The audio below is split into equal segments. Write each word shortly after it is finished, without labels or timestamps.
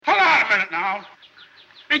minute now.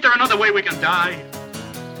 Ain't there another way we can die?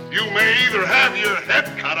 You may either have your head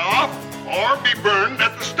cut off or be burned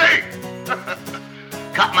at the stake.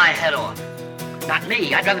 Cut my head off. Not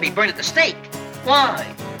me. I'd rather be burned at the stake. Why?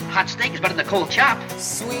 Hot steak is better than a cold chop.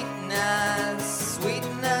 Sweetness,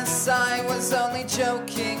 sweetness, I was only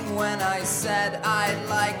joking when I said I'd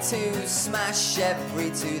like to smash every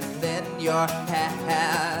tooth in your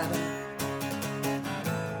head.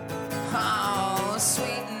 Oh,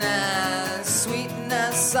 sweetness,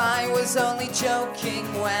 sweetness, I was only joking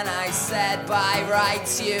when I said by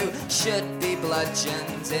rights you should be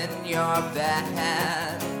bludgeoned in your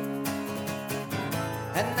bed.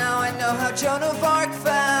 And now I know how Joan of Arc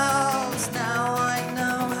felt. Now I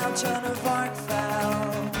know how Joan of Arc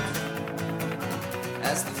felt.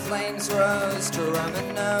 As the flames rose to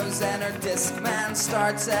Roman nose and her disc man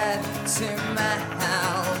started to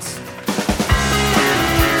melt.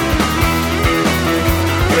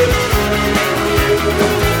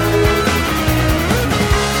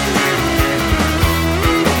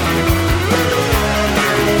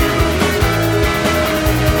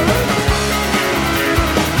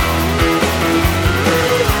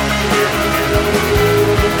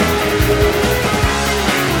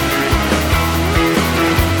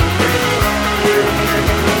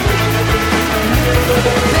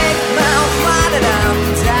 Big mouth,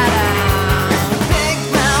 la-da-dum-da-dum. Big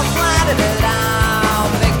mouth,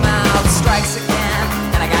 la-da-da-dum. Big mouth strikes again,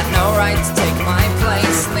 and I got no right to take my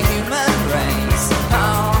place in the human race.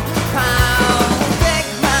 Oh, oh. Big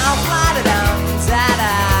mouth,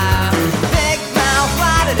 la-da-dum-da-dum. Big mouth,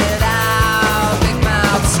 la-da-da-dum. Big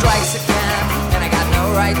mouth strikes again, and I got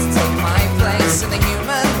no right to take my place in the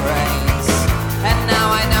human race. And now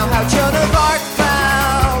I know how Joan of Arc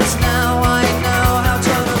felt. Now I know how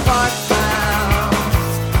Joan of Arc felt.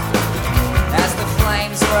 As the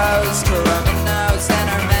flames rose to Roman nose and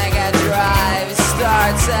her Mega Drive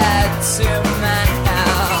started to melt.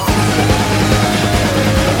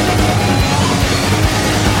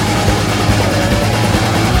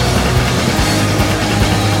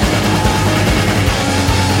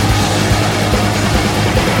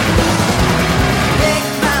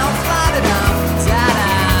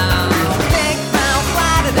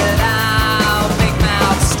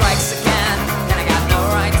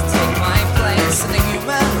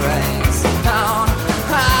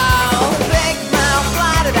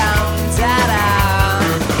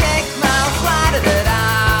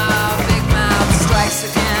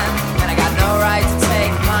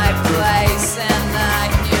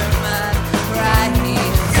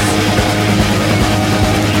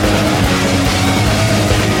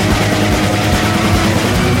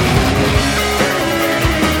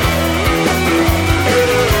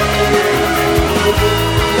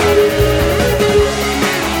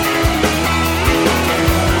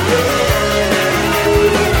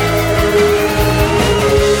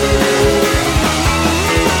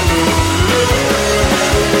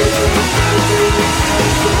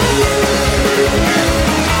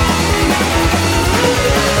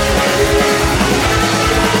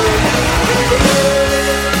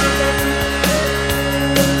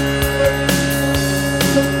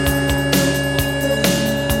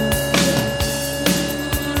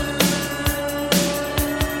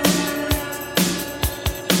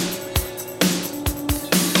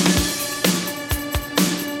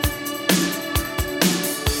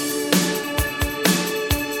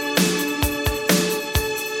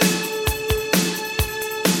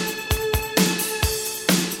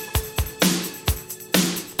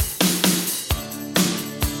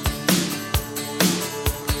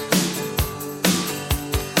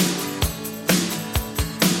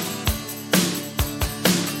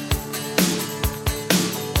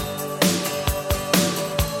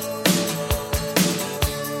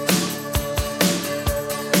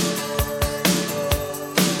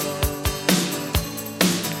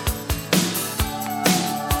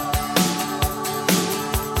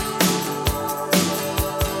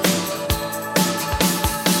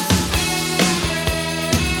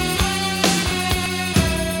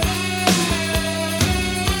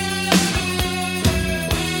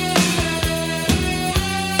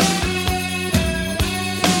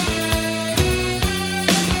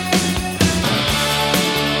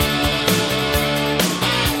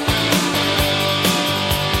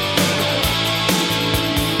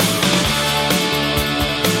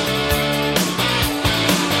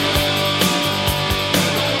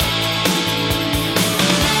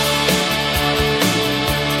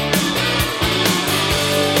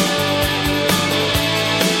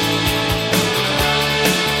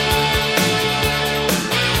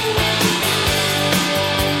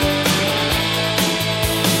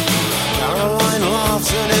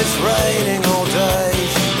 laughs and it's raining all day.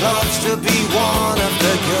 She loves to be one of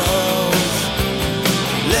the girls.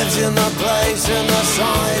 Lives in the place in the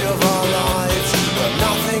side of our lives where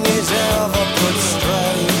nothing is ever put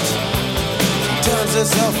straight. She turns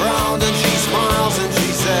herself round and she smiles and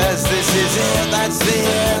she says, this is it, that's the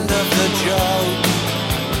end of the joke.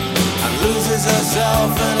 And loses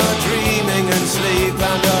herself in her dreaming and sleep,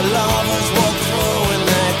 and her lovers walk through in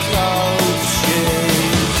their coats.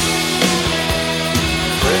 She's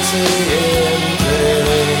pretty in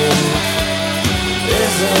pink,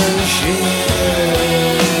 isn't she?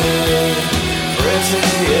 Pretty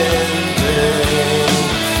in pink,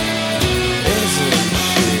 isn't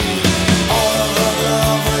she? All of her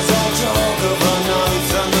lovers all talk of her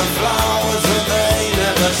notes and the flowers that they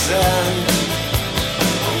never sent.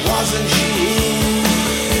 Wasn't she easy?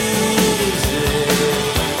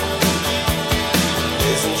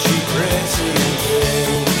 Isn't she pretty in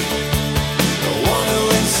pink? The one who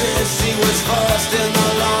insists he was first in the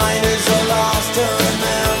line is the last to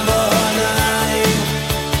remember her name.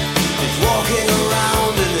 She's walking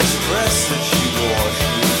around in this dress that she wore. She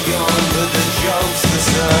was young, but the joke's the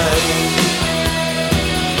same.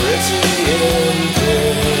 Pretty in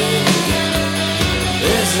pink,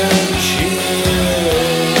 isn't she?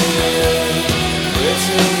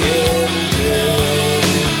 Pretty in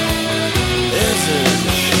pink,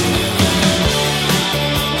 isn't she?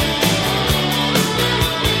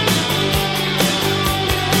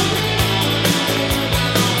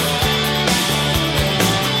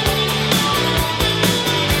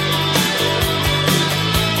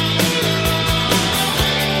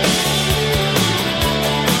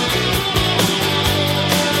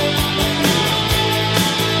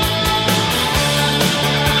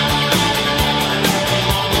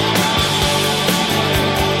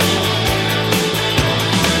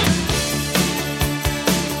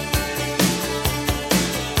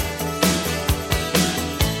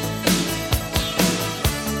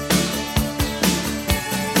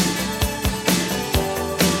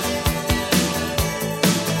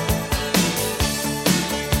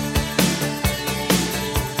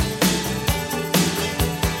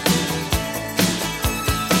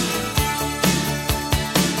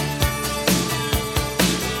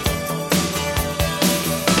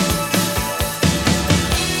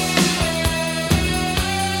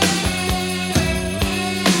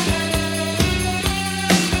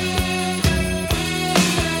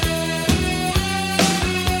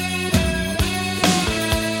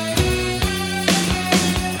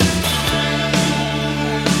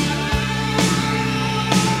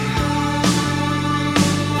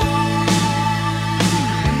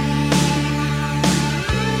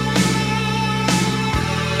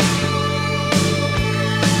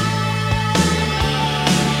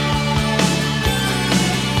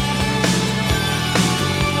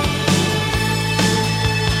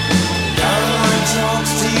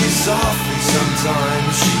 Softly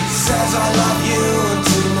sometimes she says I love you and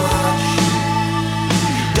too much.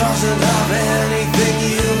 She doesn't have anything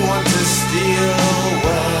you want to steal.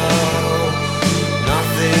 Well,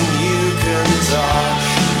 nothing you can touch.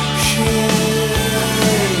 She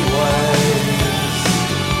waves,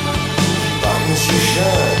 buttons your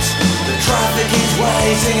shirt. The traffic is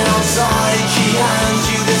waiting outside. She hands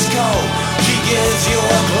you this coat. She gives you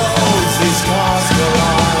her clothes. These cars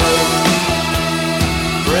collide.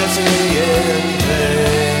 Pretty in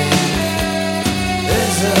pink,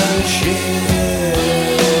 isn't she?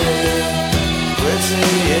 Pretty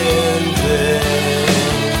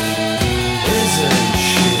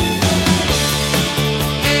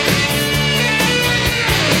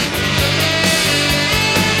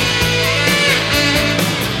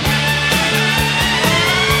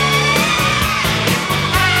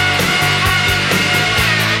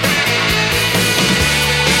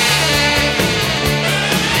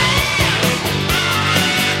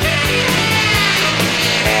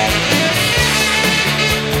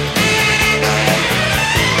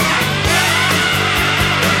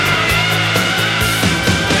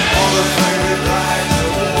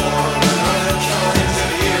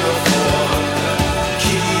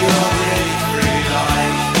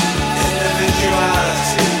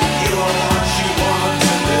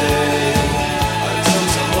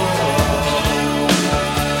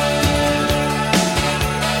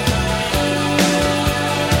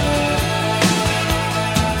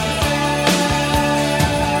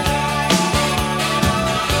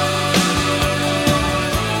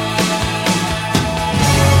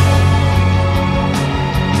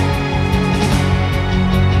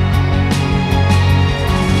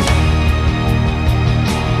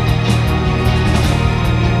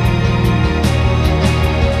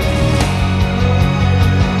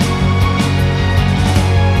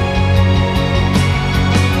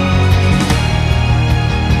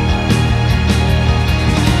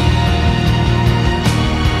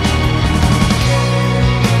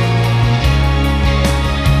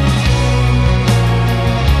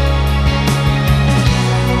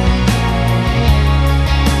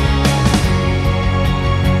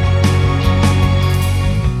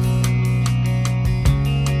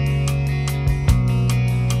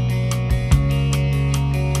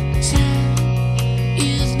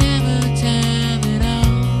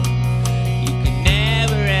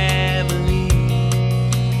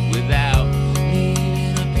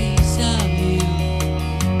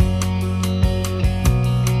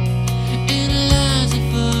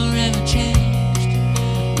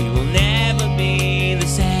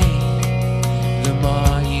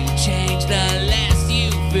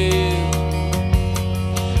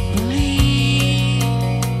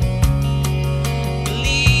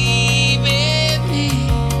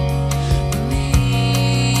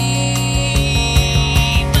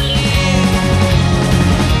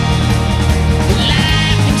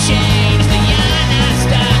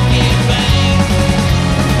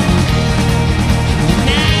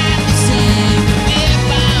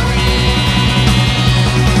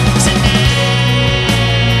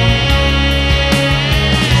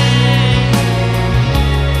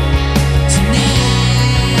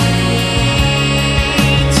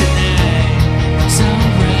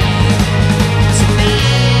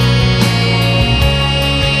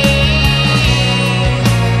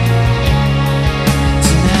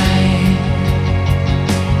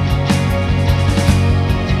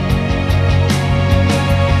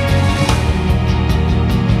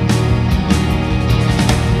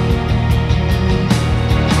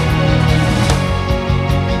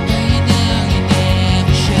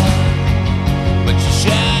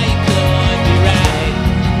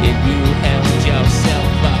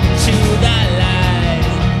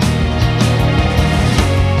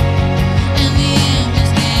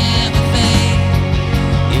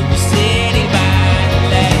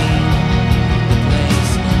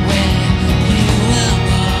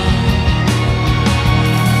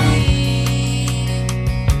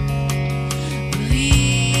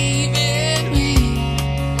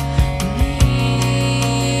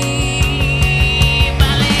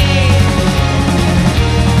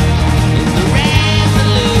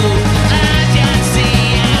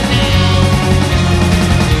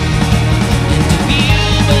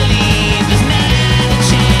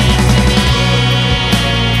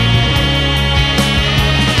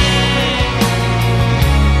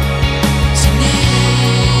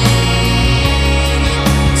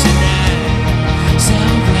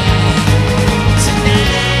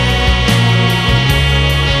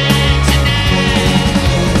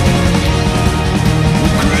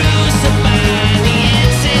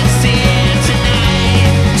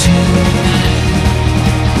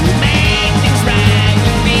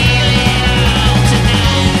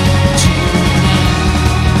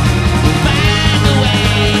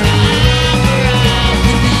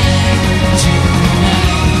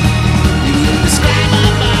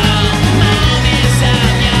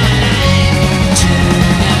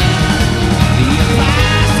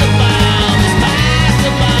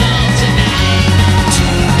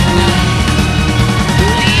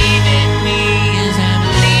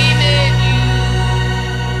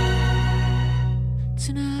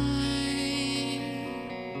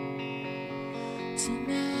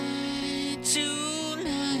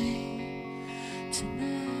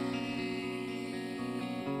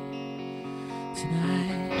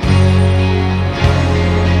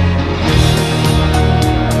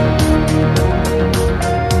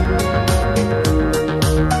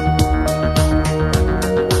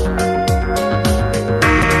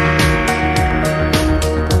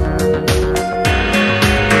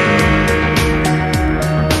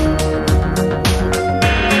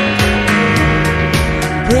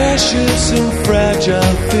precious and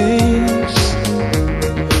fragile things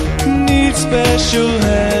need special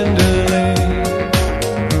handling.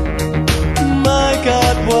 My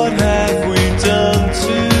God, what have we done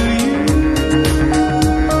to you?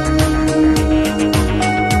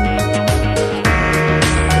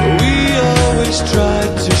 We always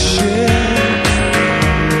tried to share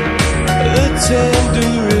the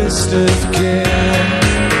tenderest of care.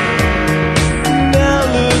 Now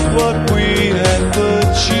look what we have put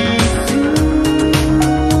you through.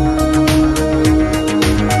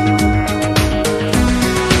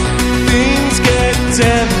 Things get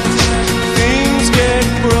damaged, things get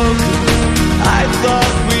broken. I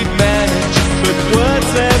thought we'd manage, but words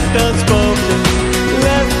left unspoken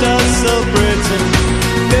left us so brittle.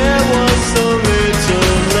 There was so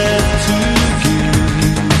little left to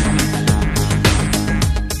give.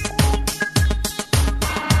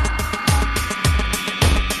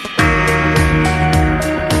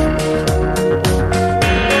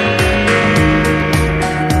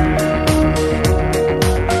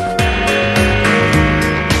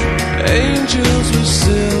 Angels with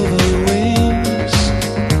silver wings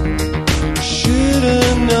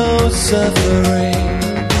shouldn't know suffering.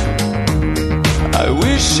 I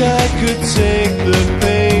wish I could take the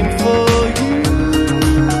pain for you.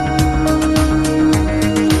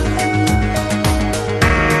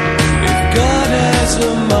 If God has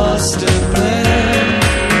a master plan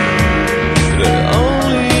that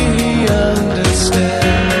only He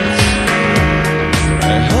understands,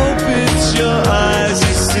 I hope it's your eyes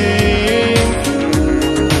He's seeing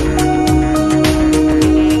through.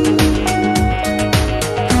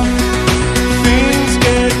 Things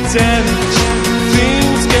get damaged,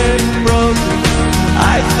 things get broken.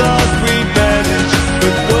 I thought we'd manage,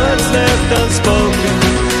 but words left unspoken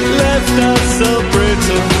left us so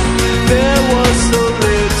brittle. There was so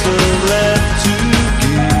little left to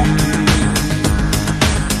give.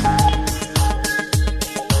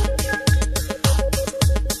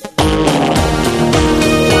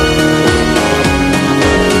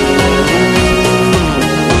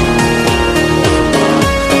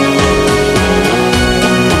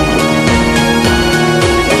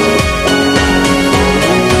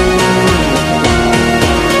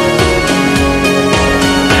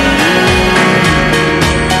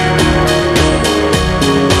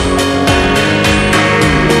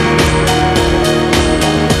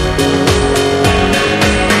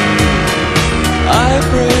 I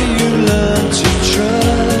pray you learn to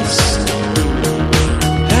trust,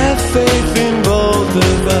 have faith in both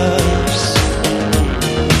of us,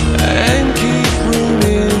 and keep room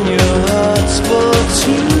in your hearts for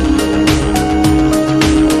two.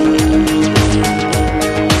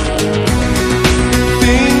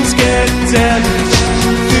 Things get damaged,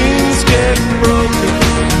 things get broken.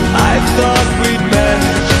 I thought we'd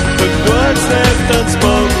manage, but words left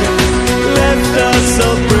unspoken left us so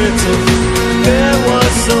brittle. There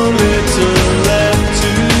was so little left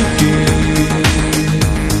to give.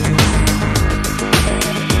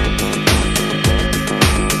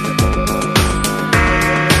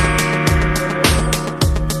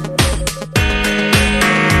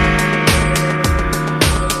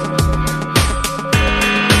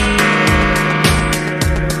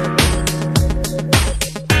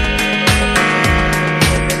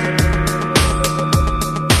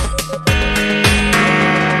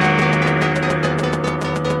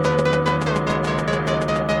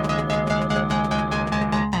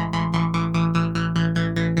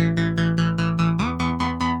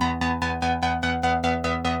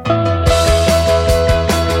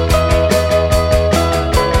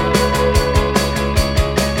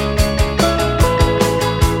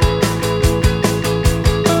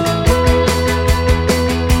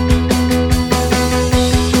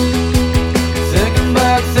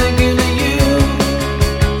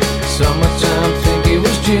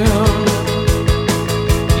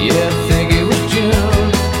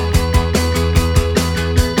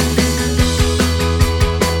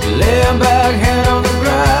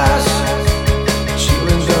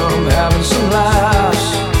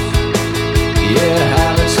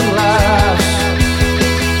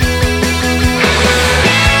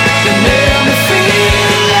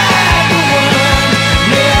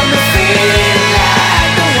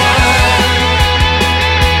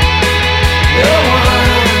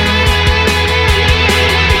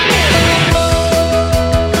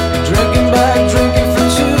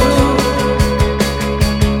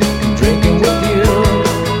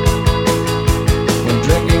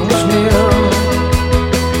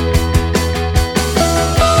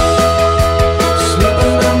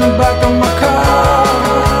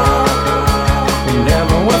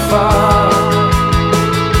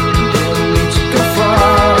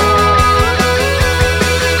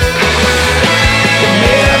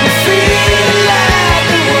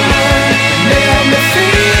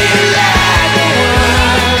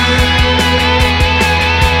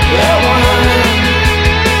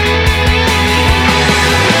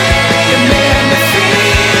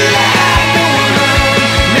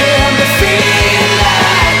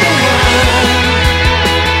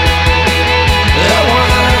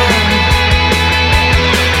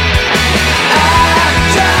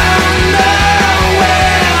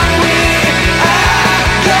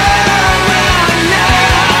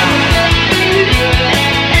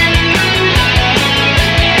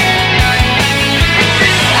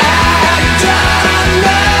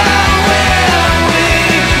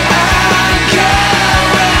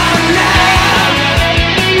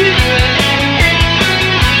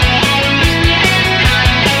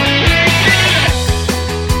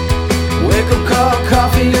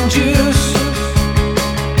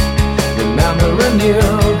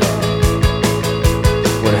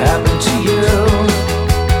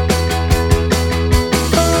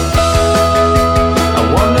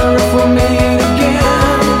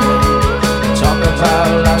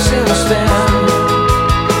 our lives since then.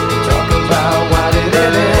 Talk about why did it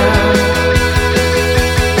end.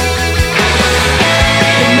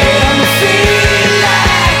 It made me feel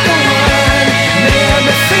like the one. Made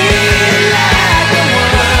me feel like the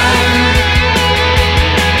one.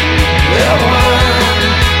 The one.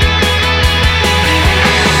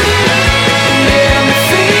 Made me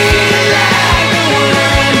feel like the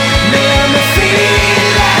one. Made me feel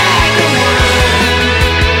like the one.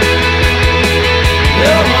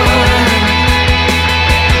 The one.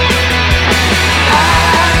 I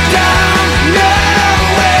don't know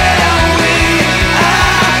where we are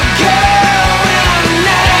going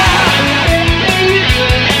now.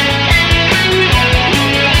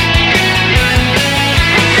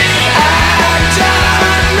 I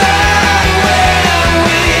don't know where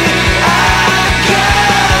we are going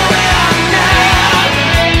now.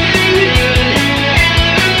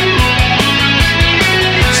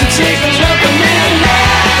 So take a look at me now.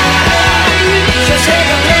 So take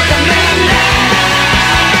a look at me now.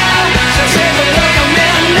 So take a look at me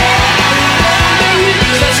now.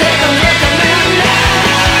 So take a look at me now.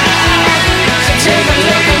 So take a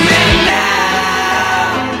look at me now.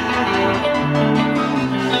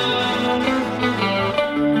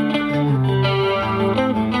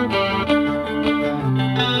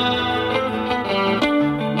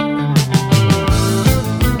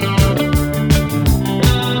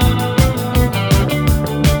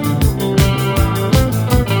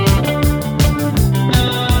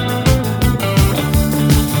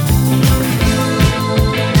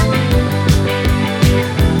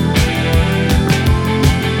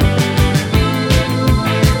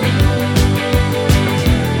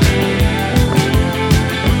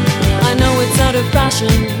 I know it's out of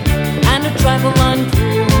fashion and a trifle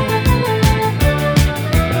uncool,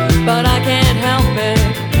 but I can't help it,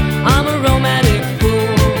 I'm a romantic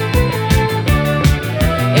fool.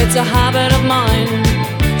 It's a habit of mine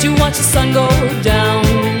to watch the sun go down.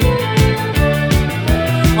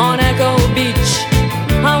 On Echo Beach,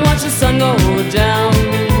 I watch the sun go down.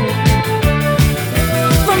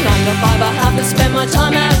 From 9 to 5 I have to spend my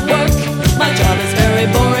time at work. My job is very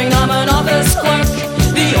boring, I'm an office clerk.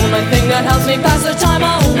 The only thing that helps me pass the time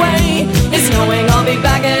away is knowing I'll be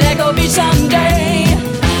back at Echo Beach someday.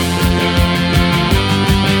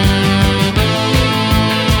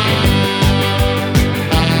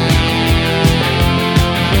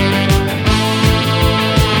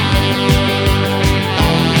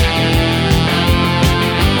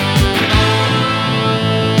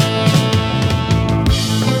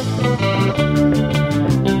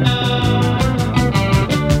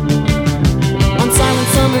 On silent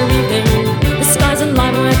summer evening, the sky's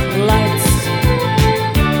alive with lights.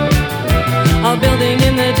 A building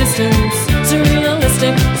in the distance,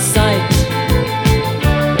 surrealistic sight.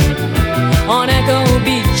 On Echo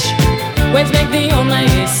Beach, waves make the only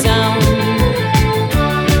sound.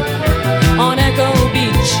 On Echo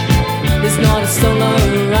Beach, there's not a soul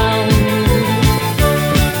around.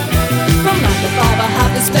 From 9 to 5 I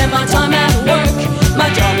have to spend my time at work. My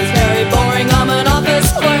job is very boring, I'm an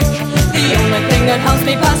office clerk. The only thing that helps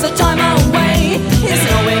me pass the time away is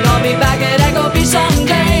knowing I'll be back at Echo Beach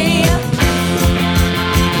someday.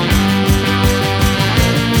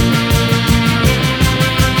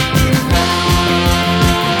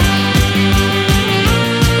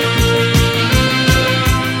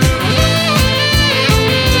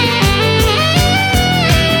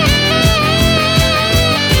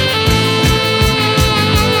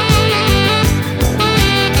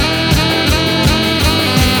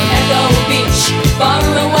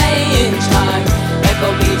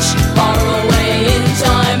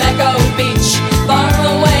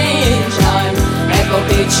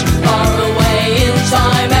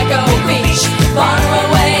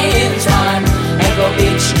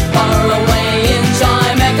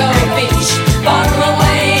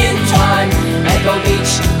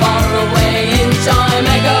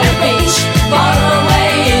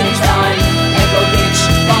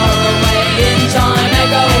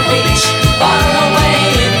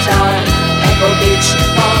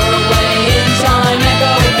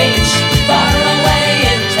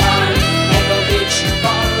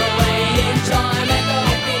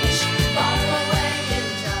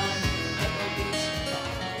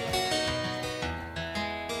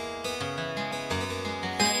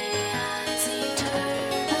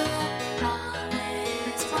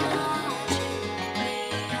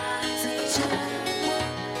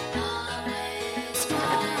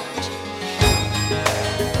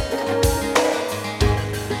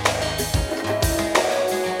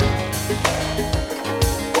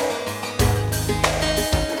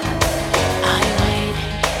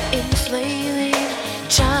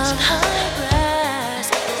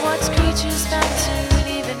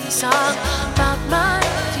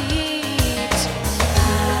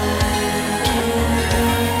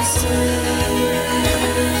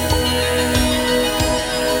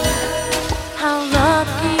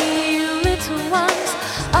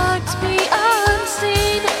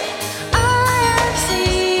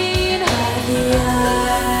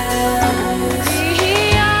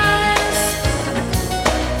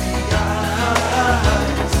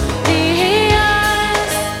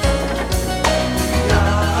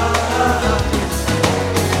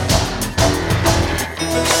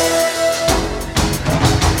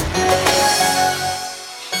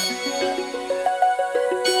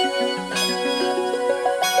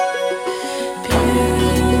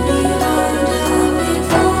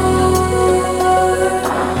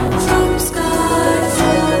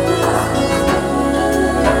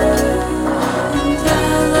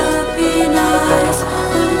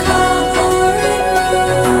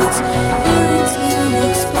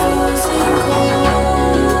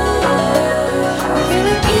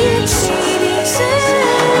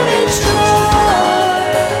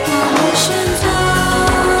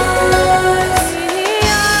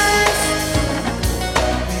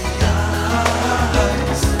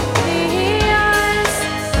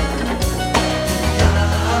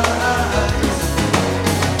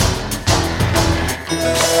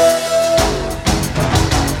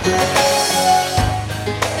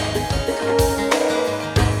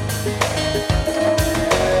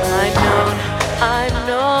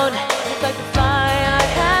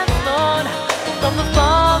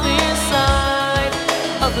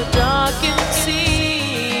 darkened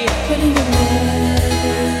sea. What do you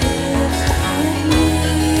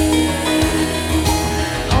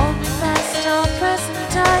only past or present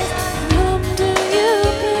time? Whom do you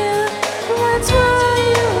feel? What's wrong?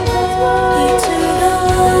 Into the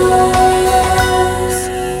walls.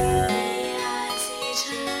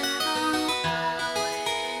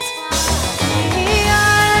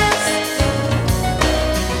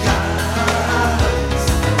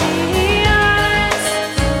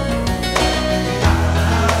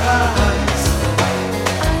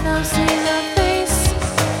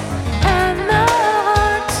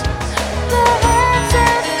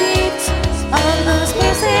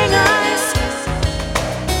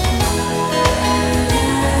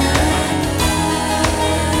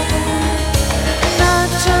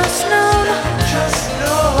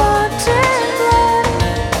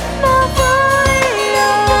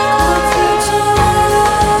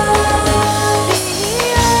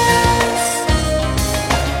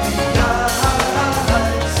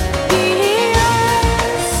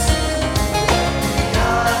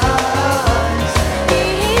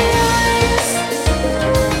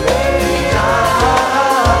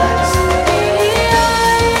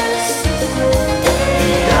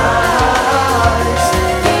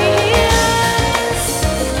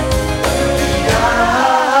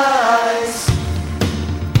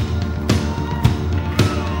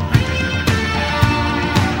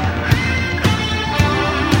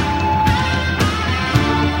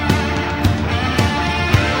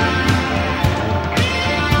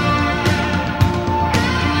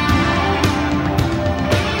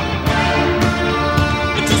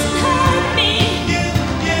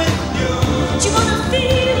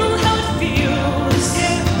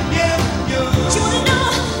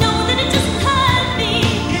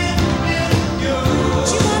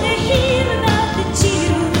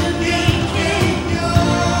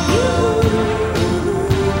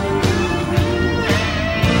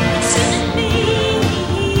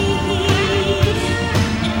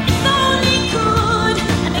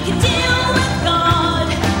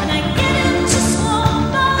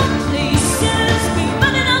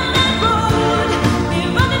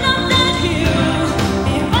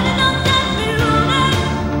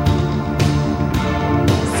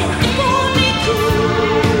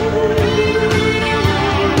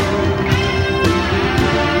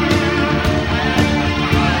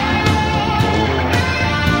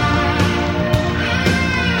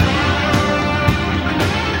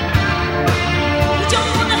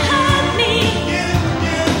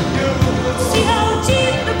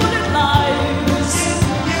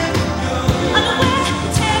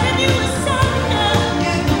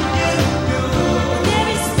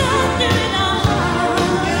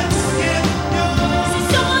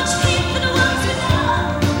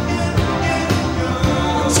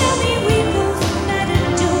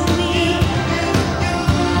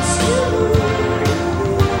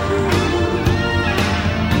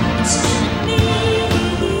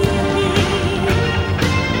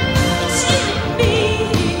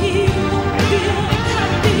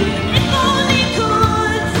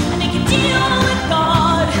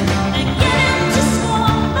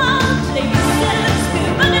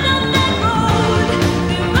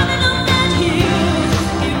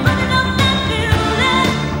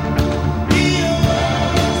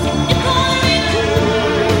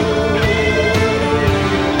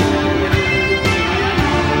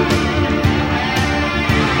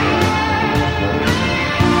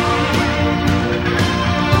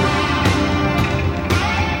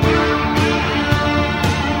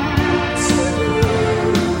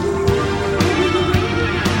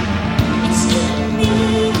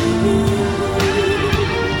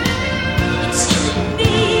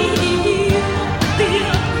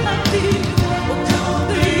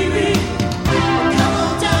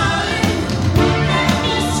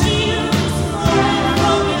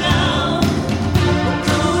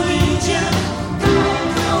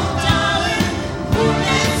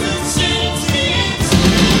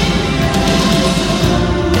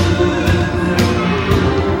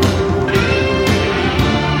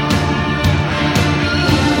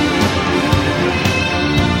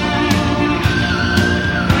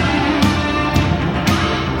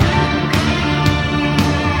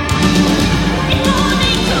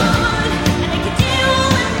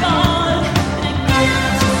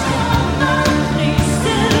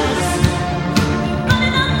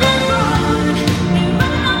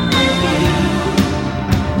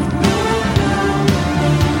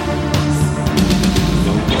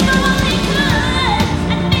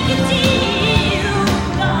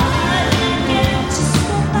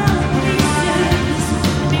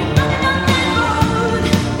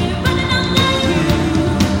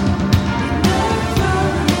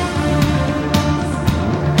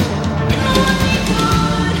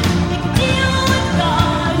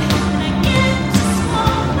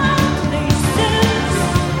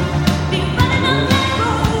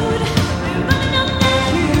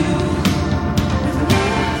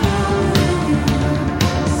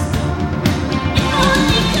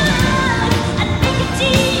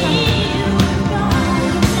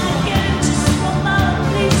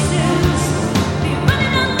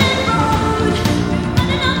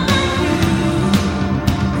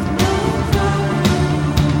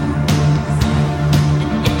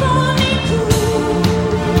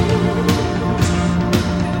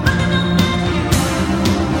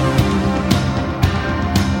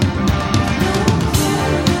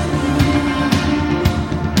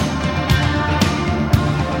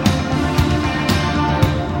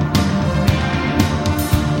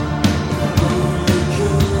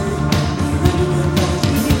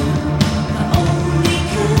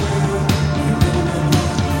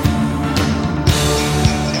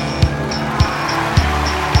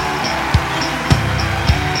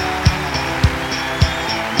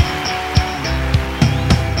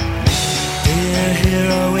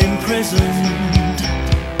 imprisoned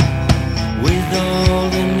with all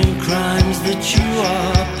the new crimes that you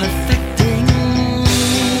are perfecting.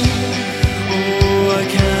 Oh, I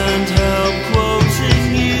can't help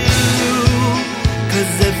quoting you,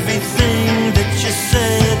 'cause everything that you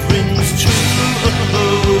said rings true.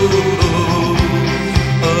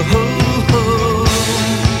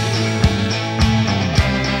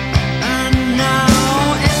 And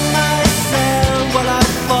now in my cell, well, I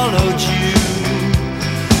followed you,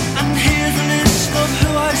 and here's a list of who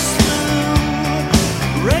I slew: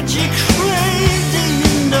 Reggie Craig, do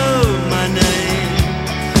you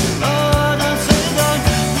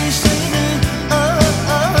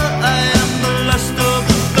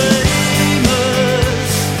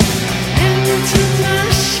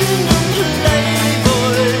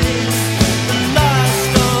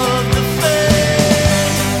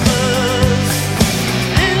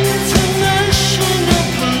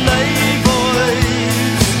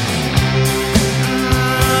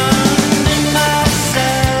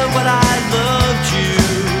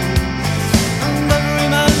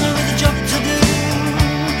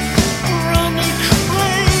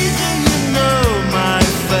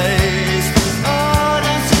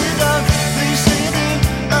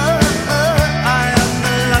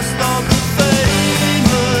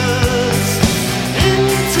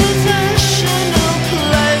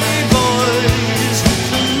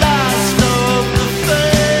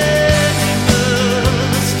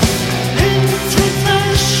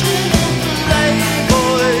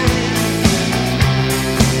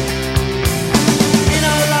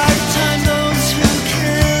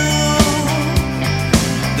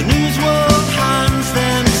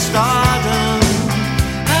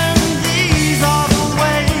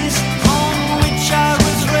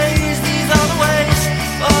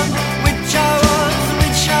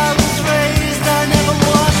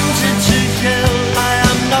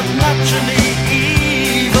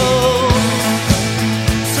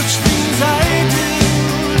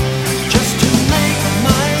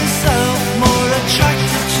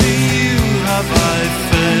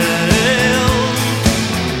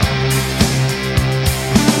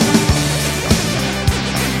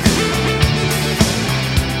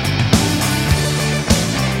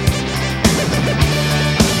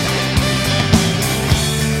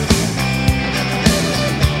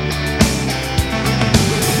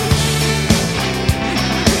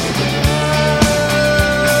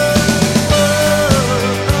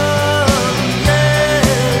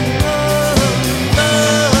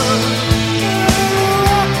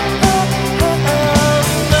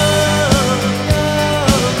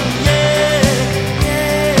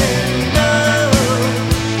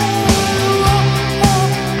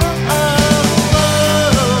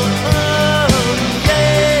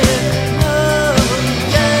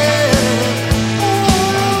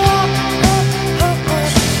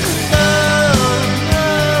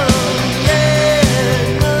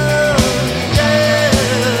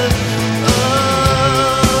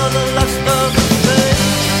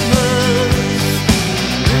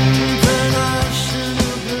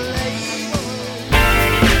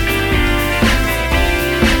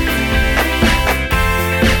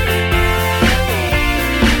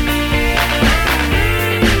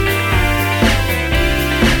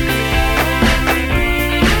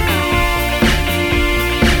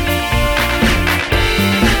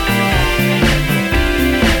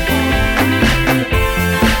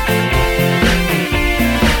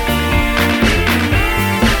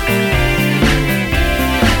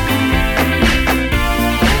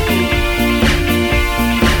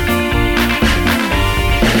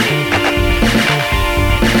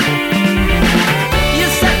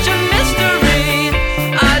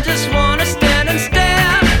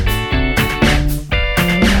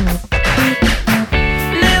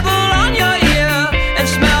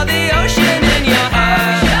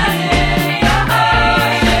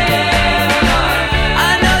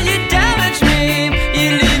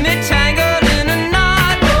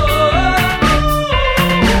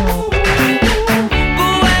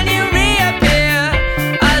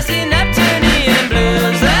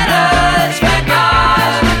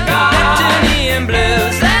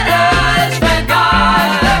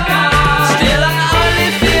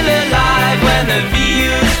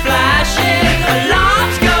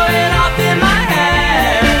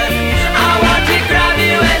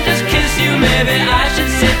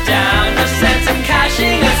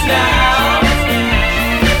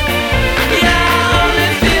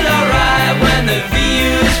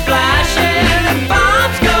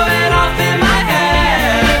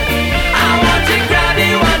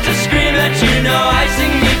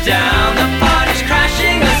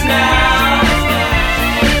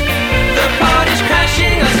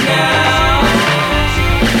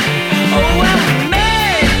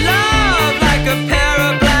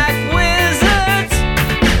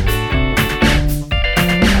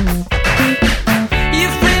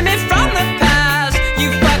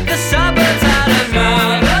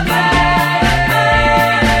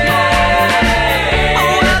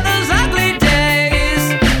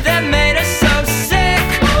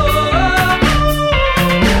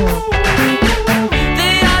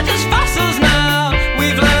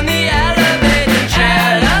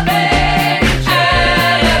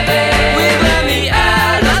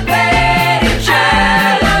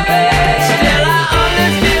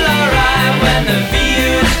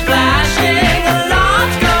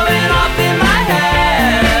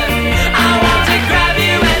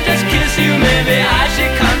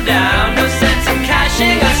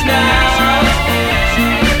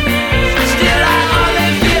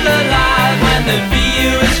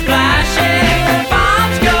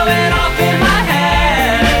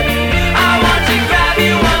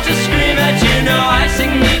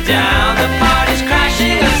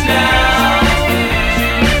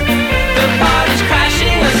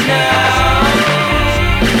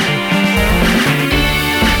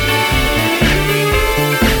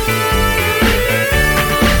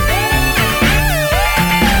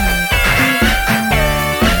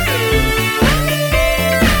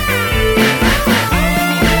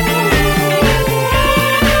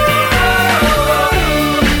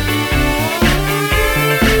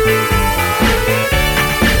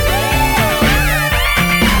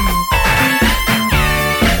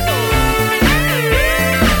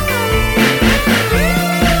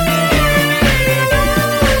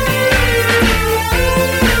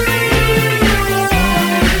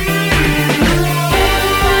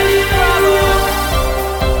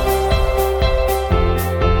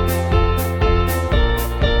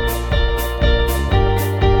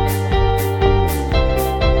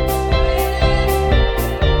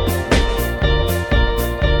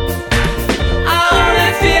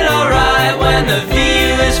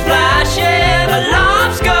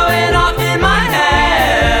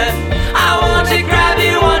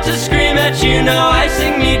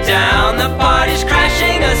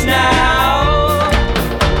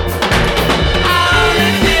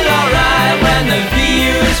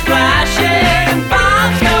flashing,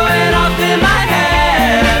 bombs going off in my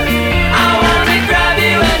head. I wanna grab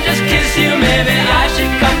you and just kiss you. Maybe I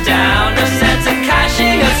should come down. No sense in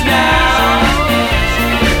cashing us now.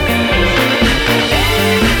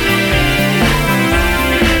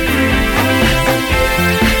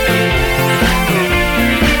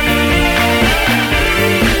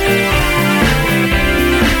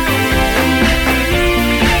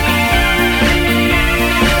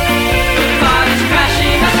 Father's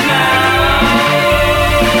crashing us now.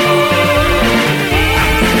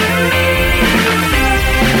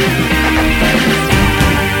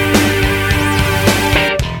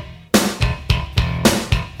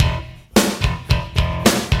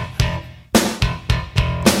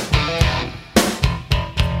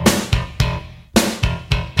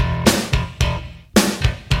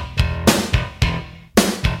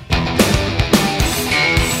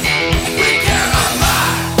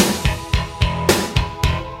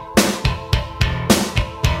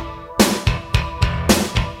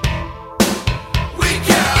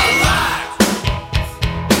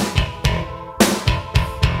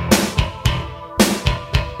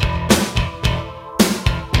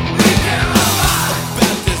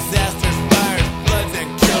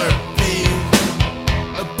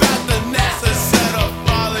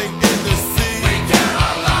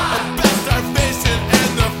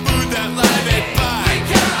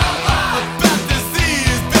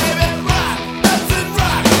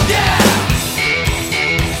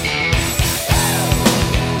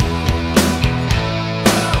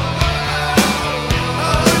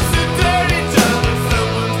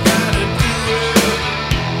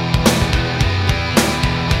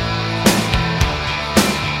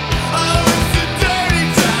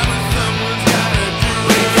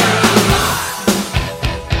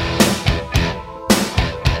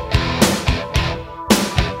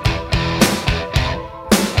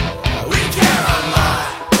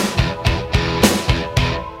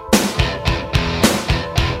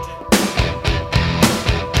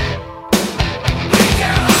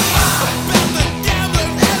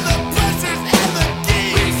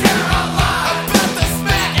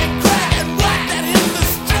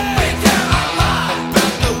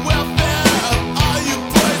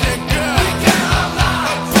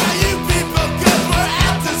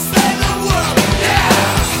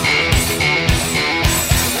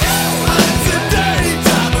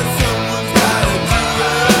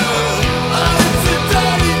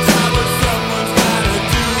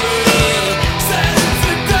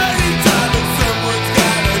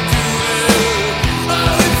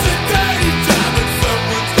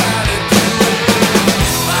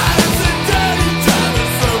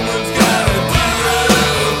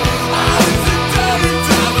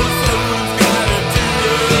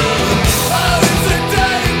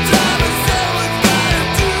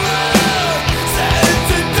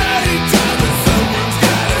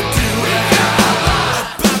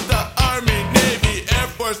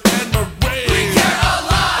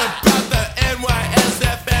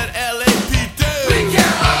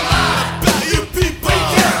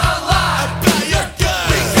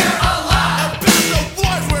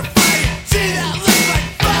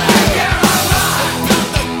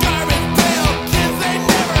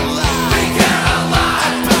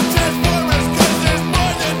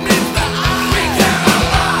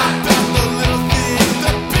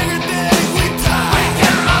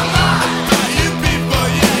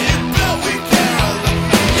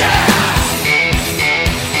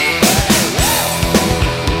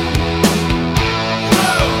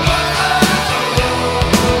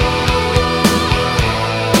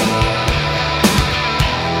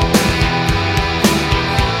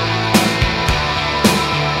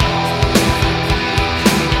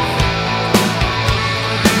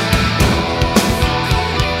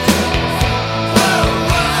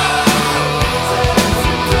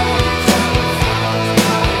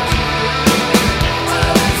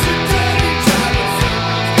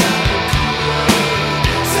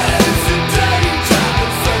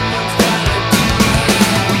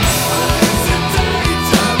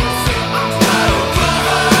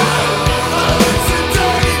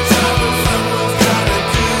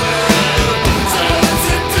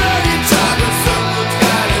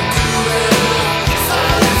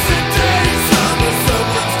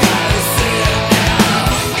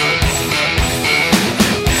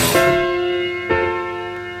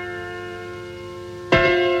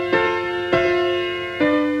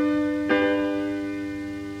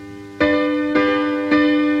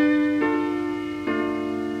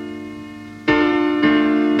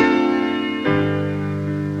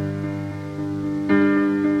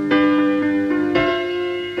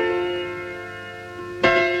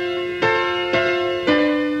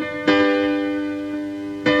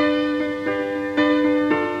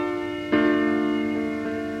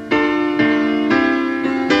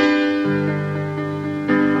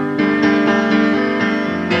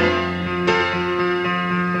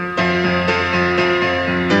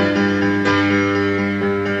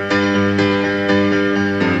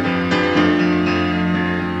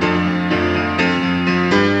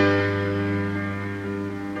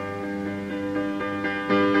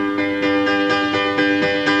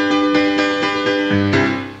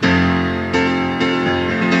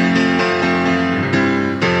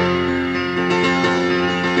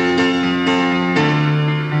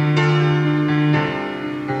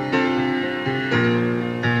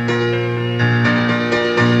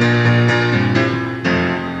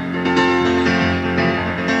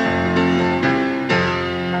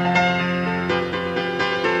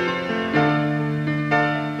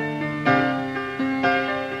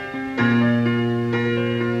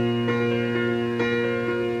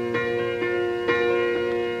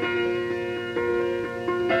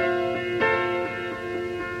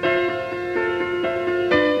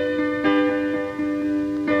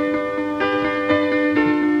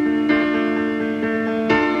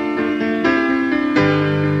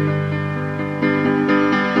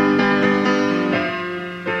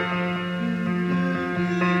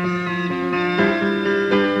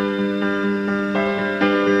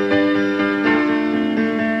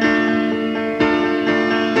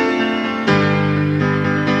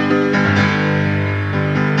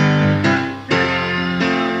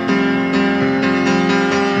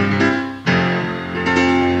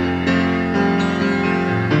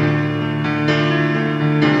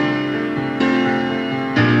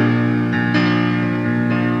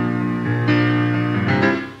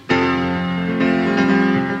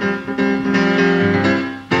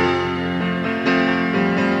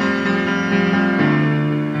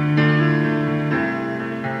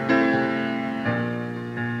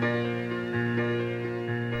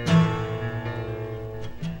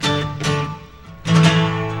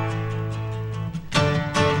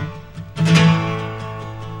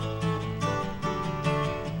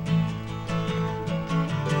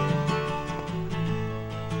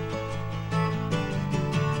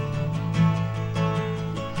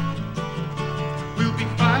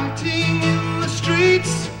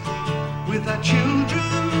 with our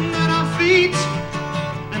children at our feet,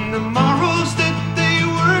 and the morals that they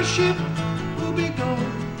worship will be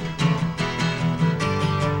gone.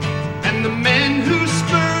 And the men who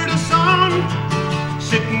spurred us on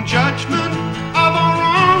sit in judgment of our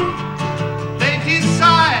wrong. They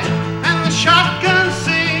decide, and the shotgun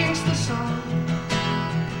sings the song.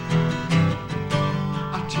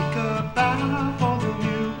 I take a bow for the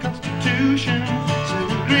new Constitution,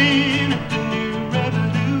 singing green at the new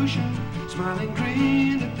revolution, smiling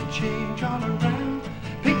green at the change all around.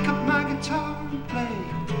 Pick up my guitar and play,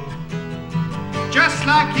 just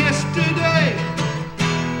like yesterday.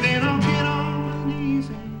 Then I'll get on my knees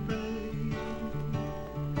and pray.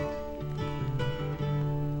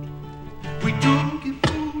 We don't get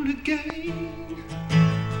fooled again.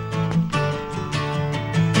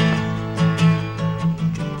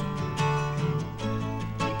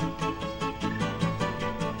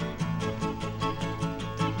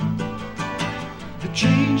 The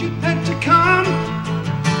change it had to come.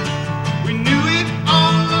 We knew it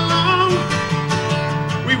all along.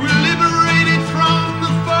 We were liberated from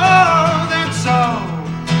the foe, that's all.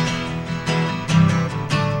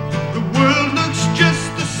 The world looks just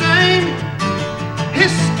the same.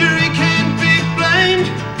 History can't be blamed,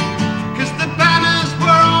 'cause the banners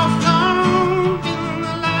were all flown in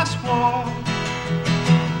the last war.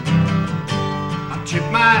 I tip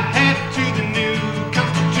my hat to the new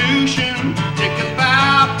Constitution, take a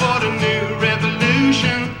bow for the new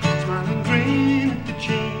revolution, smiling green at the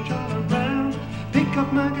change all around. Pick up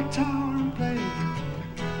my guitar and play,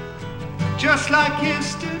 just like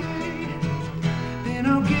yesterday. Then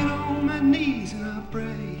I'll get on my knees and I'll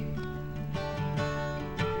pray.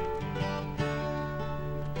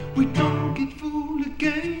 We don't get fooled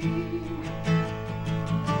again.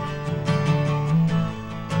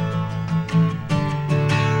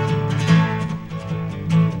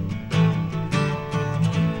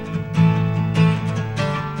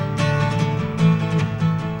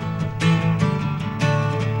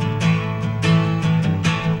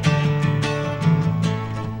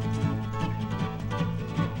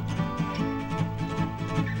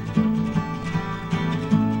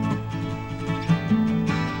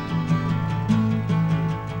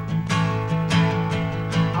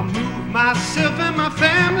 Myself and my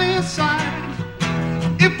family aside.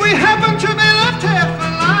 If we happen to be left half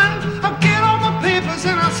alive, I'll get all my papers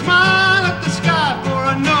and I'll smile at the sky, for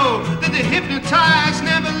I know that the hypnotized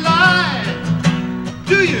never lie.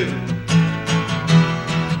 Do you?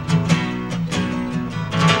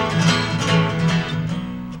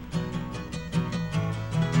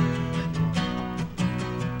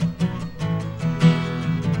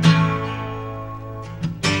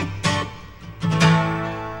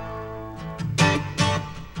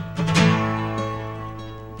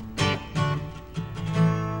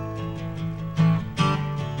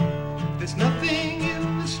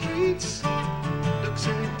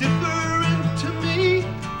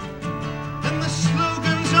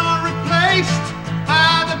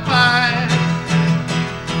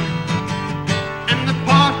 And the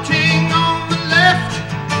parting on the left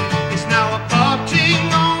is now a parting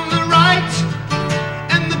on the right.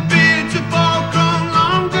 And the beards have all grown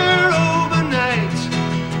longer overnight.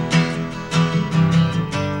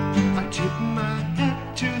 I tip my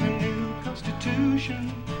hat to the new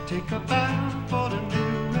Constitution, take a bow for the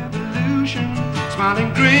new revolution, smile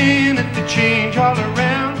and grin at the change all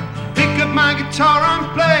around, pick up my guitar and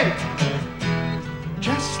play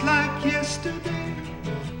just like yesterday.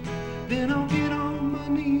 Then I'll get on my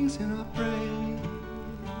knees and I'll pray.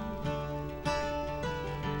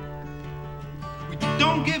 We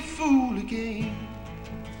don't get fooled again.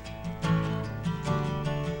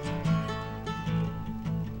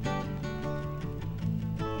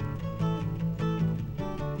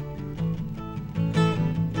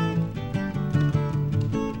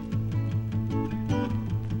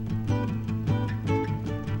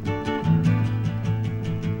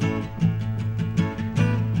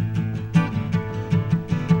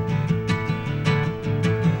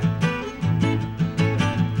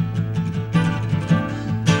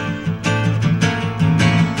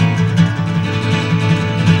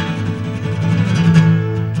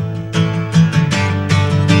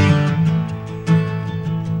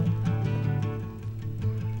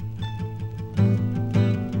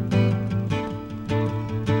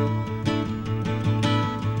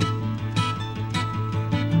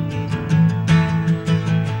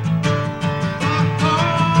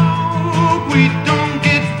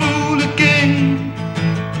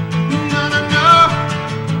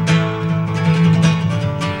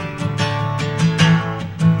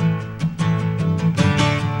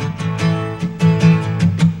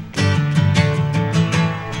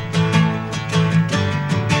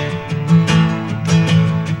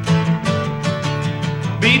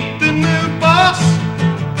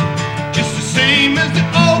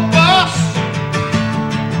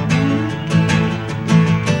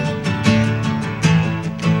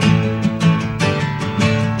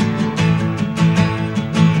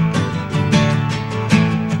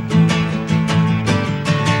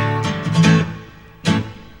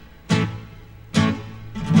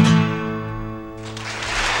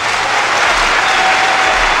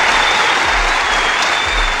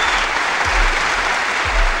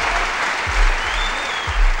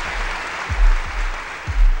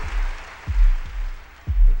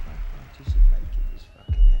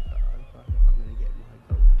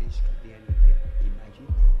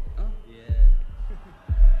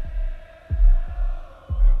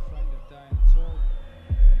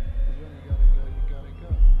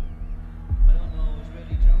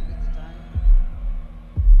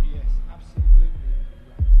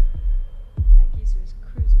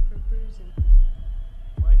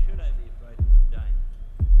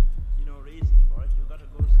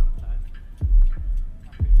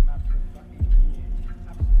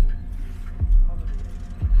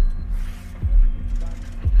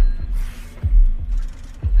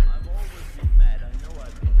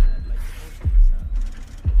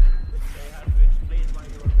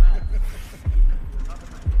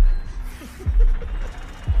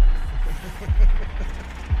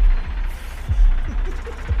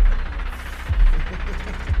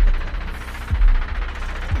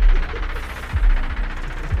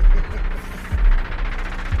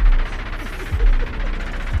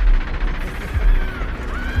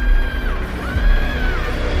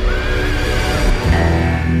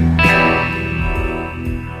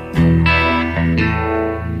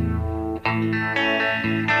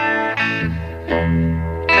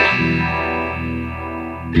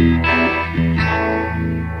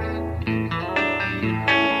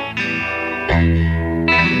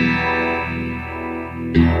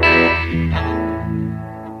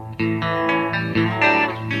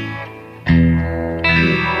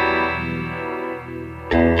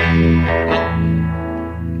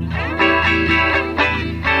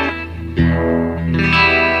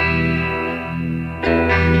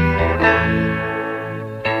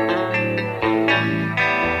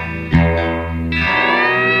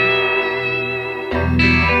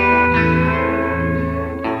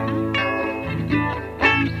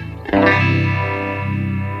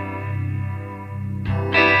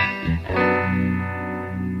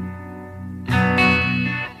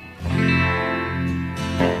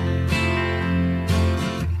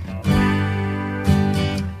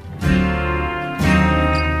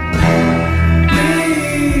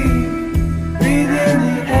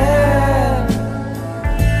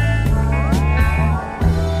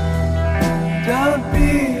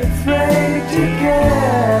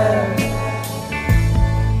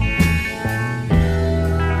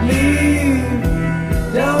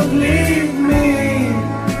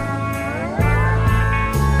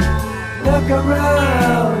 walk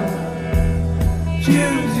around,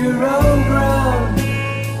 choose your own ground.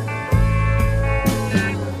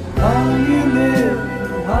 How you live,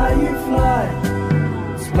 how you fly,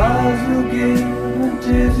 smiles you'll give and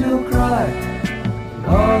tears you'll cry.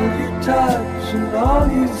 All you touch and all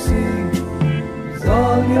you see is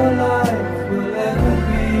all your life will ever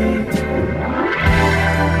be.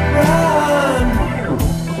 Run,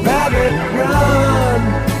 rabbit, run.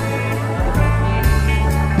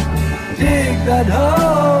 Dig that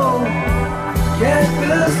hole, get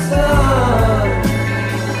the sun.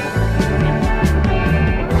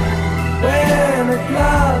 When at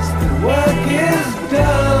last the work is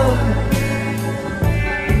done,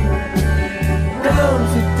 down,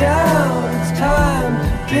 sit down, it's time to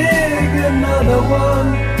dig another one.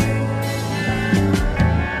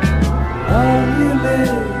 How you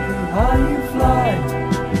live and how you fly,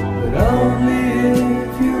 but only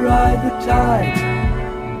if you ride the tide.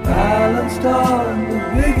 Balanced on the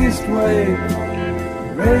biggest wave,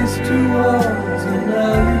 race towards an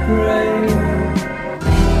early grave.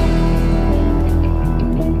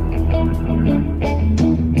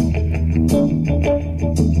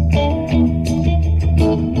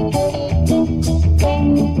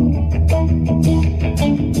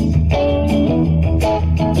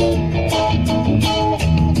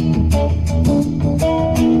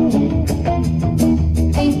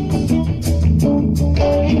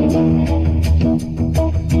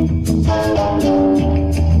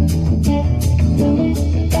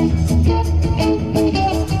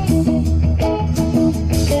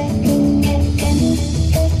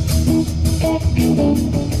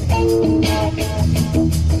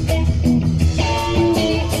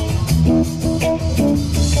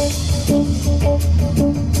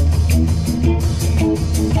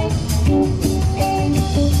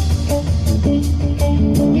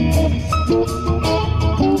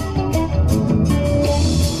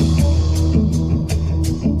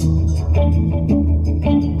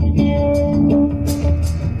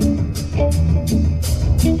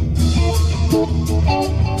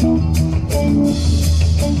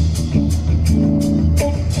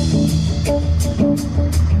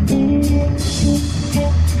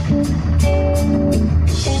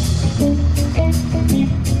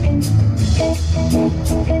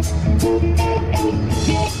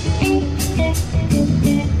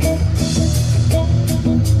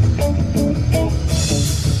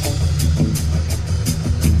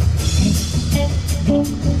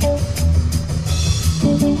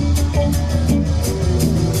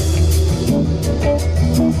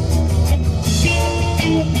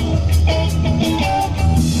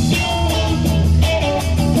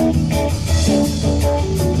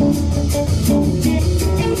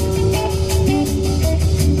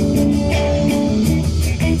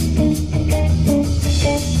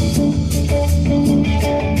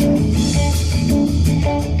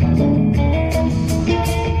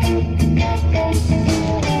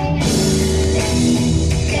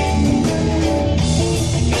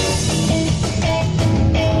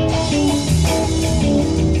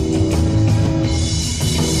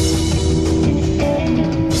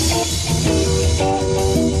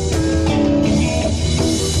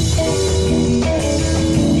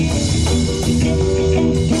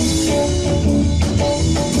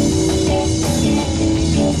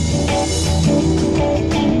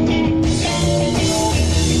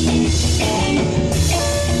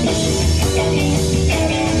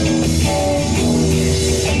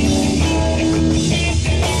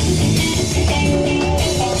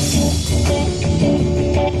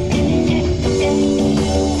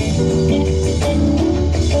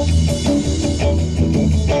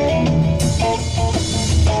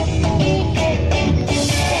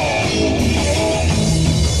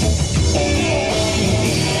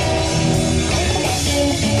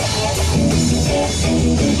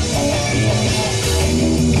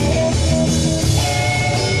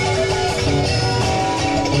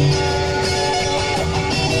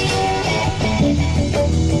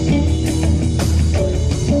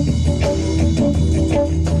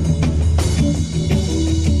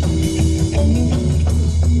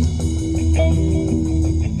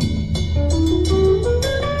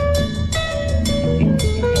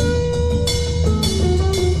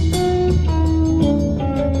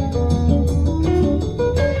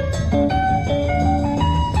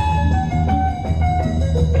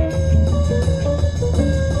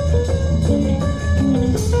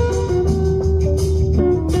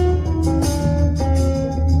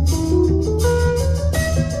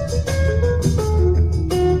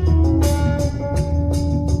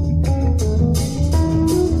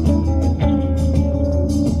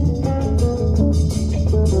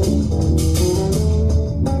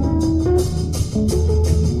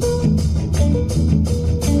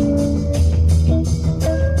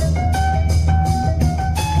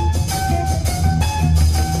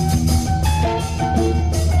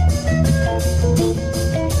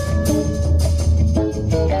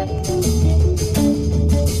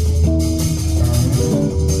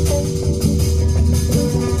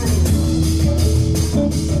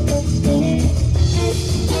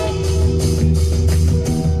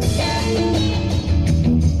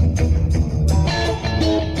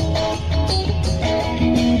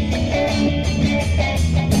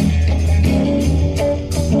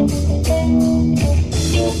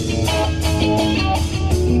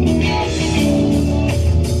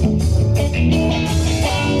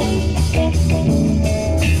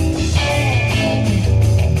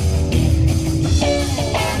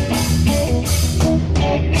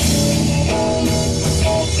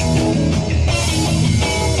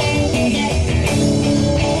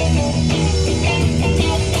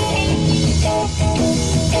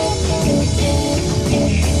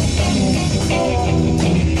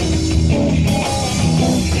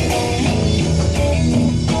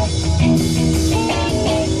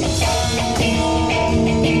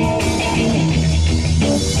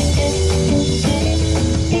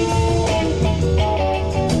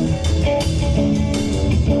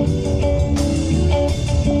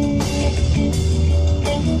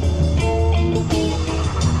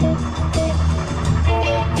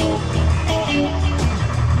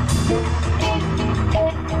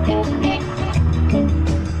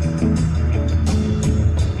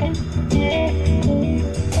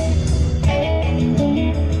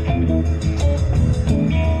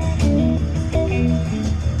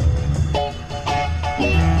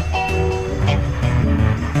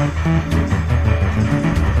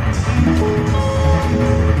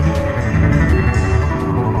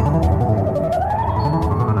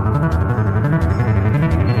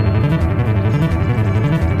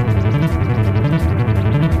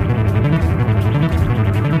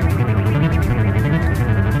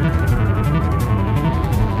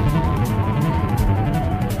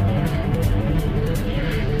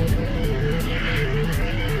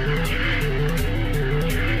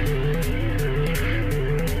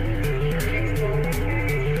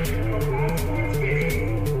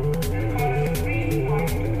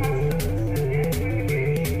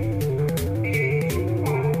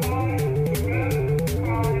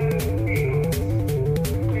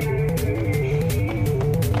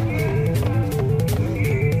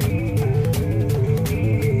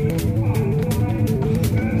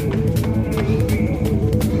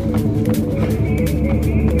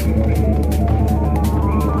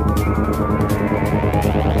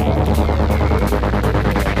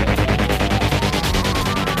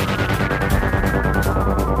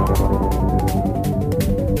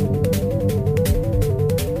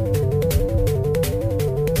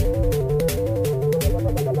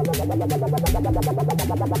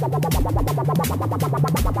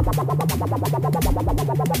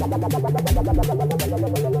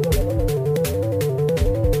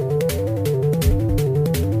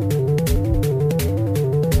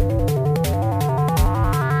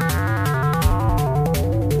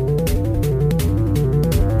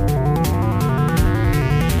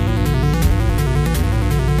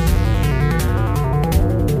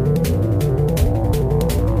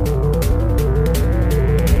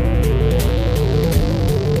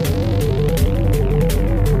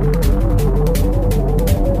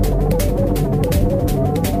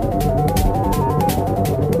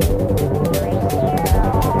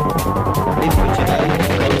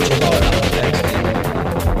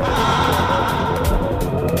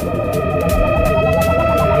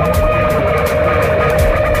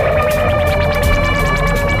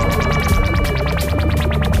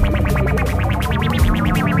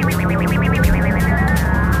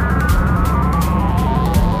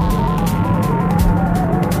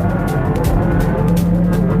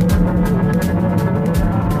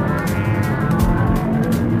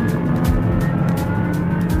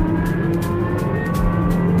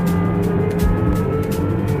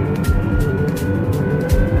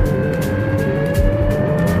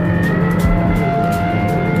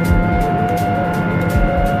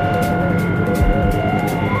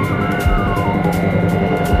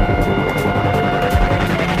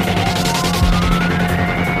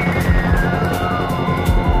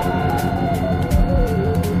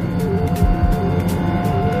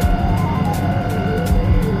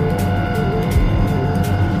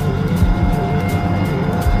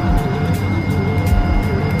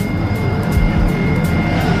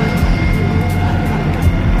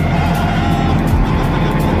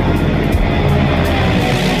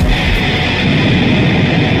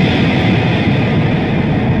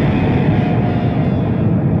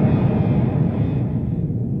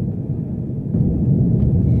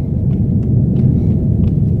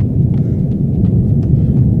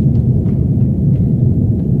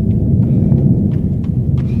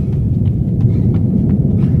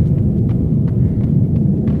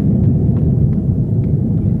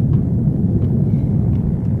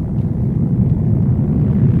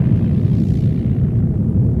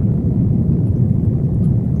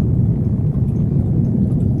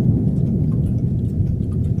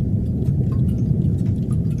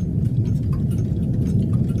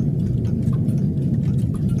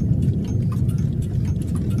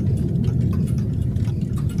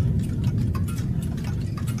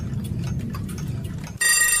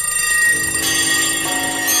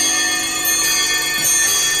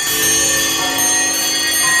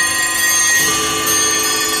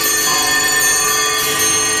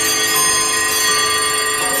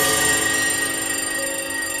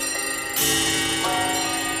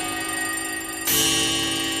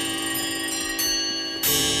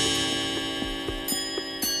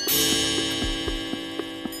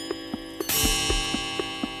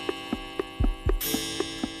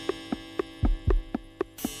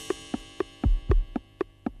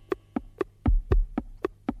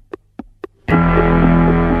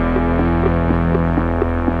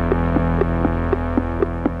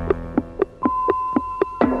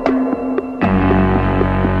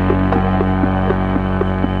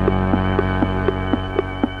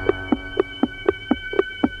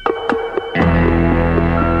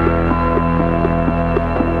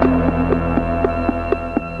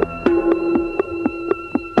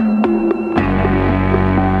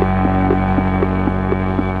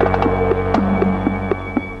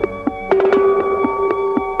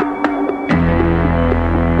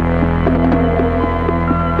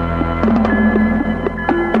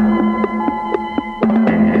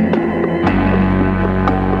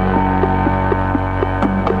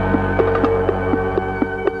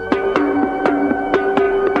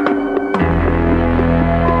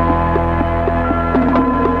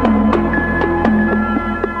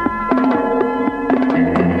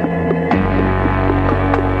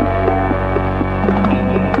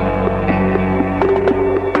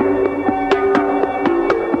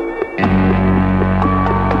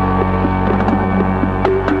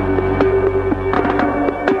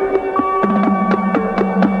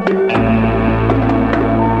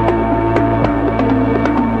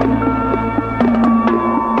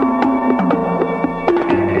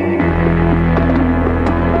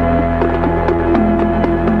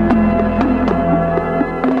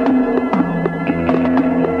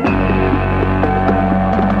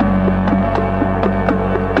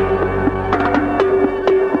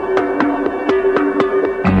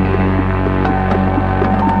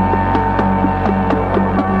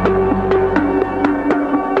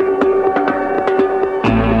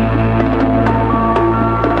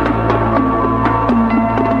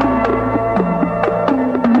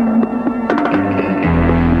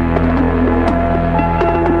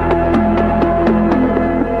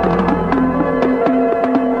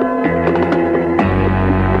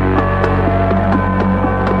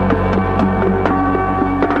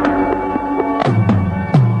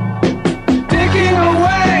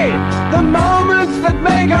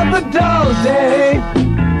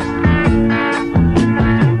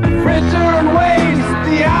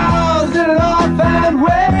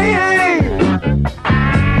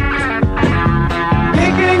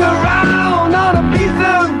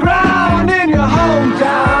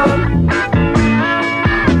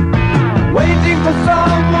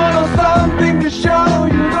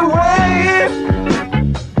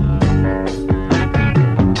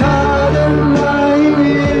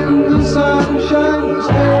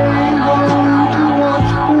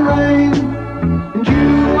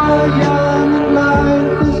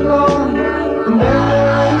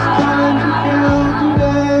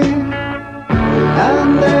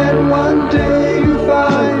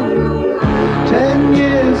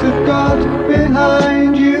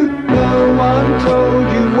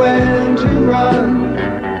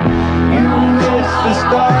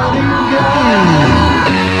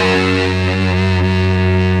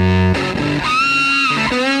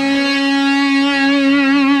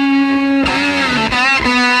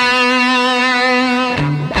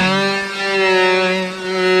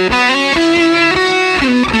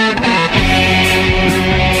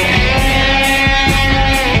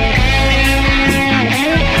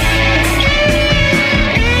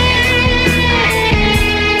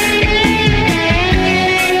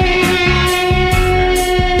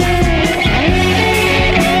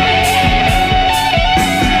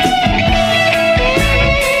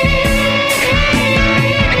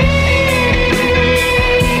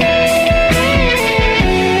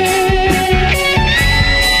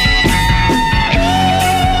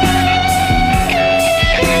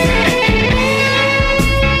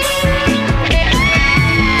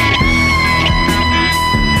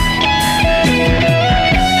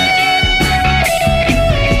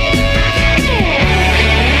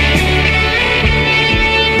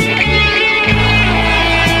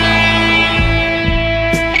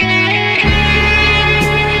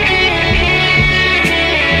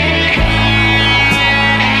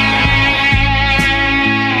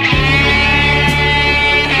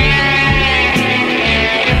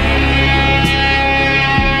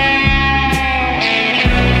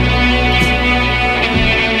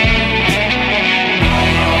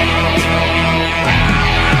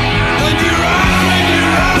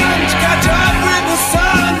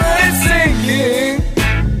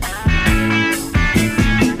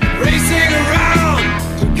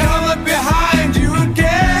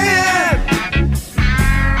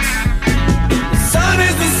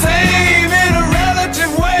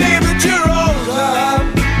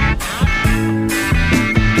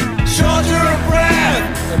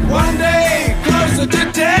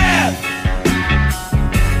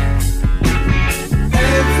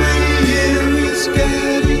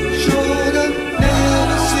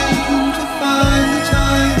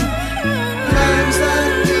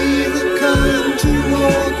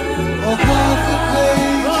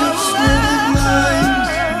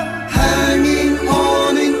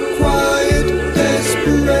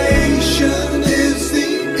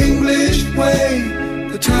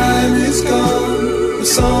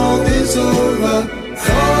 song is over.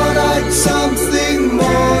 Thought I'd something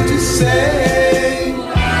more to say.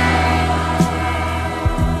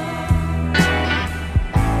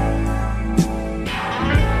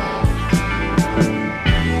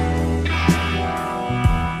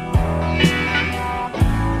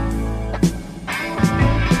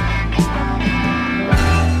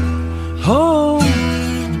 Home,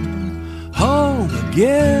 home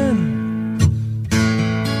again.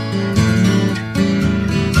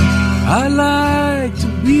 I like to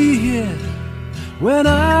be here when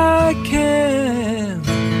I can.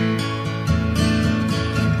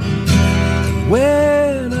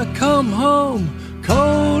 When I come home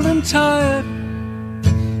cold and tired,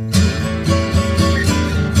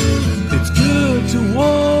 it's good to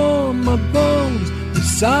warm my bones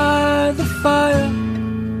beside the fire.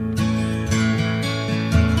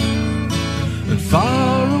 And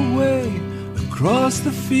far away across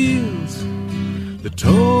the fields, the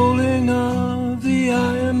tolling of the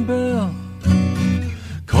iron bell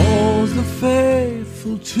calls the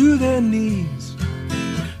faithful to their knees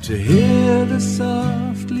to hear the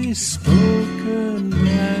softly spoken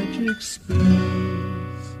magic spells.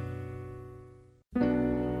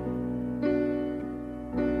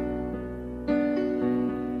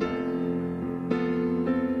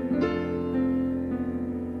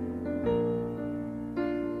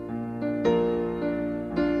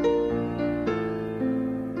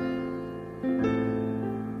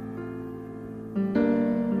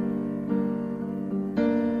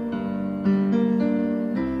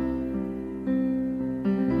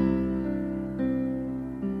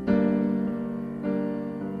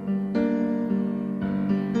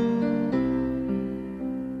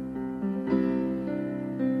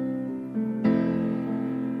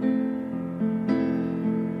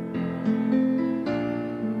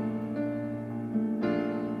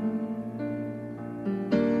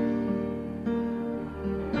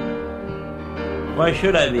 Why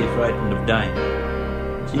should I be frightened of dying?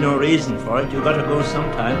 See no reason for it. You've got to go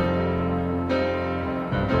sometime.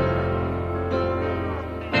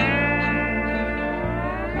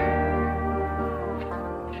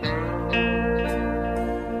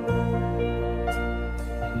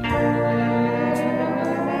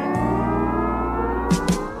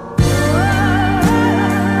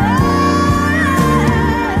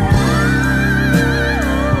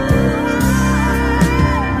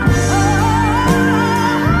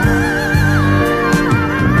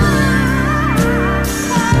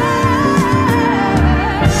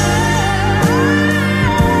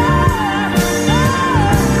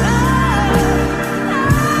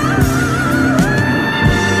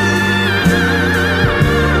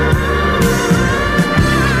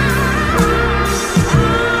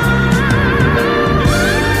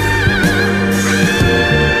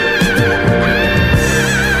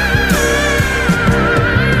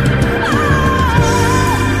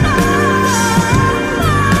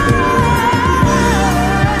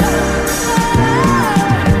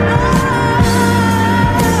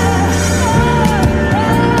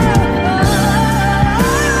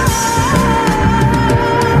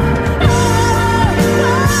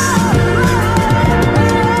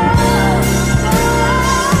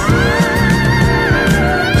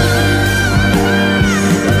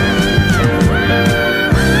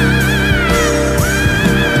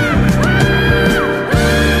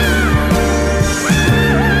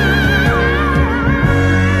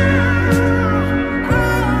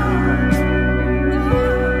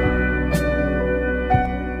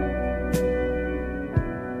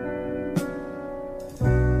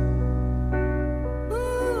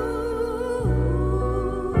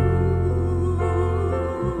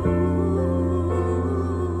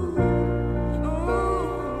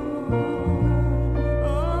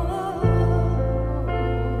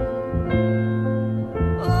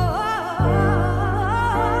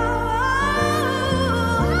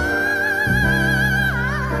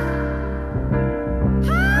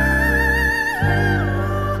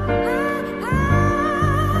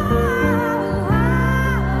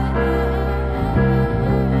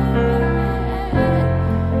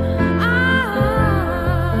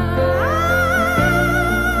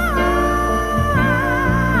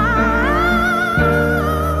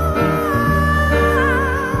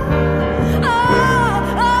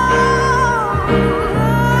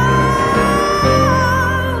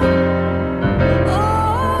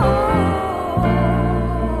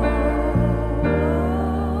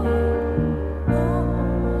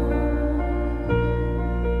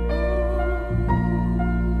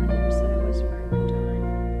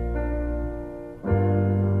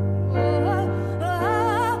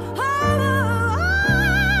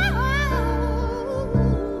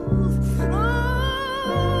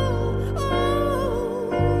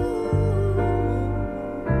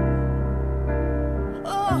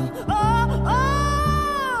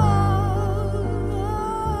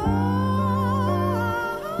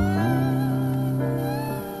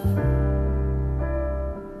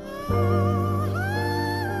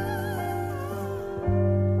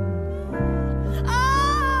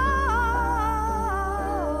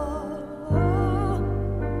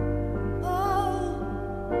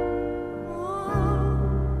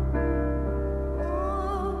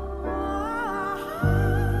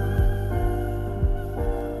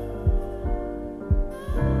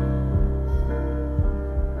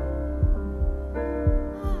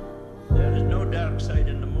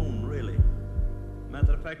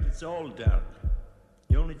 It's all dark.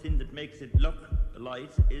 The only thing that makes it look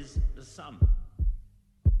light is the sun.